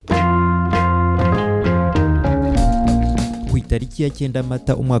itariki ya 9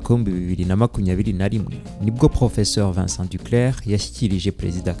 Mata umwaka wa 2021 nibwo Professeur Vincent Duclert yashyikirije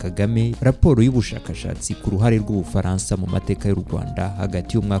Perezida Kagame raporo y'ubushakashatsi ku ruhare rw'Ubufaransa mu mateka y'u Rwanda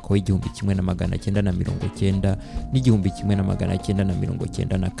hagati y'umwaka wa 1990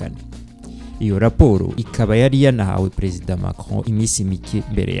 n'1994. Iyo raporo ikaba yari yanahawe Perezida Macron iminsi mike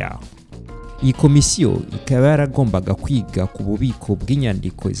mbere yaho. Iyi komisiyo ikaba yaragombaga kwiga ku bubiko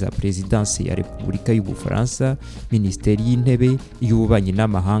bw'inyandiko za Presidence ya Repubulika y'Ubufaransa, Minisiteri y'Intebe, y'Ububanyi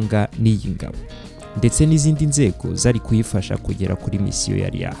n'Amahanga n'iy'Ingabo, ndetse n'izindi nzego zari kuyifasha kugera kuri misiyo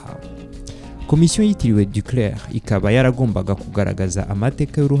yari yahawe. Komisiyo yitiriwe Duclert ikaba yaragombaga kugaragaza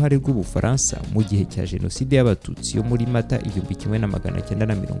amateka y'uruhare rw'Ubufaransa mu gihe cya Génocide y'abatutsi yo muri Mata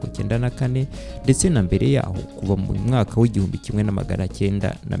 1994 ndetse na mbere yaho kuva mu mwaka wa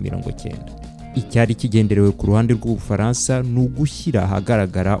 1990. Icyari kigenderewe ku ruhande rw'Ubufaransa ni ugushyira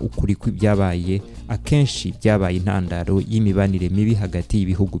ahagaragara ukuri kw'ibyabaye, akenshi byabaye intandaro y'imibanire mibi hagati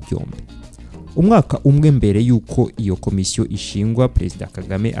y'ibihugu byombi. Umwaka umwe mbere yuko iyo komisiyo ishingwa, Perezida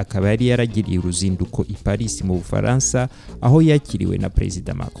Kagame akaba yari yaragiriye uruzinduko i Paris mu Bufaransa aho yakiriwe na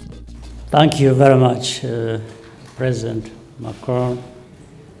Perezida Macron. Thank you very much, President Macron,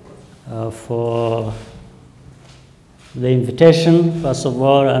 for the invitation, first of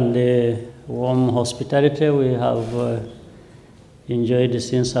all, and the warm hospitality we have enjoyed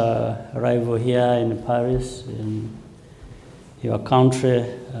since our arrival here in Paris, in your country,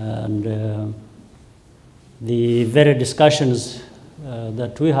 and the very discussions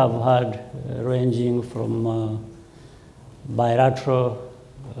that we have had, ranging from bilateral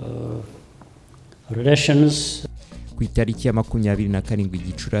relations. Ku itariki ya 27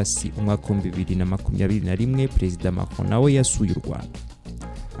 Gicurasi umwaka wa 2021, Perezida Macron nawe yasuye u Rwanda.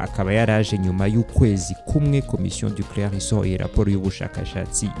 Akaba yaraje nyuma y'ukwezi kumwe Commission Duclert isohoye raporo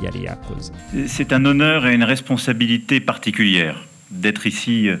y'ubushakashatsi yari yakoze. C'est un honneur et une responsabilité particulière d'être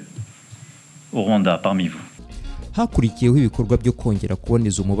ici au Rwanda parmi vous. Hakurikiyeho ibikorwa byo kongera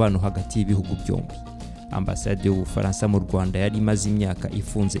kuboneza umubano hagati y'ibihugu byombi. Ambasade y'Ubufaransa mu Rwanda yari imaze imyaka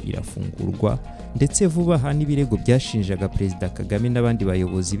ifunze irafungurwa, ndetse vuba aha n'ibirego byashinjaga Perezida Kagame n'abandi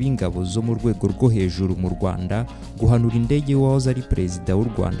bayobozi b'ingabo zo mu rwego rwo hejuru mu Rwanda guhanura indege wahoze ari Perezida w'u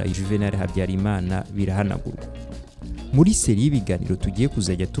Rwanda Juvenal Habyarimana birahanagurwa. Muri seri y'ibiganiro tugiye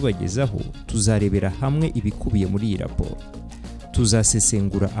kuzajya tubagezaho, tuzarebera hamwe ibikubiye muri iyi raporo.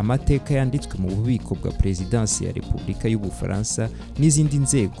 Tuzasesengura amateka yanditswe mu bubiko bwa Presidence ya Repubulika y'Ubufaransa n'izindi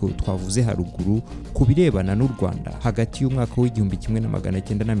nzego twavuze haruguru ku birebana n'u Rwanda hagati y'umwaka wa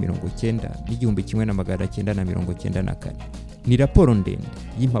 1990 n'1994. Ni raporo ndende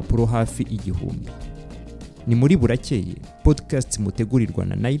y'impapuro hafi 1000. Ni muri Burakeye, podcast mutegurirwa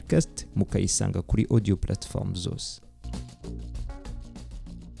na Nilecast, mukayisanga kuri audio platform zose.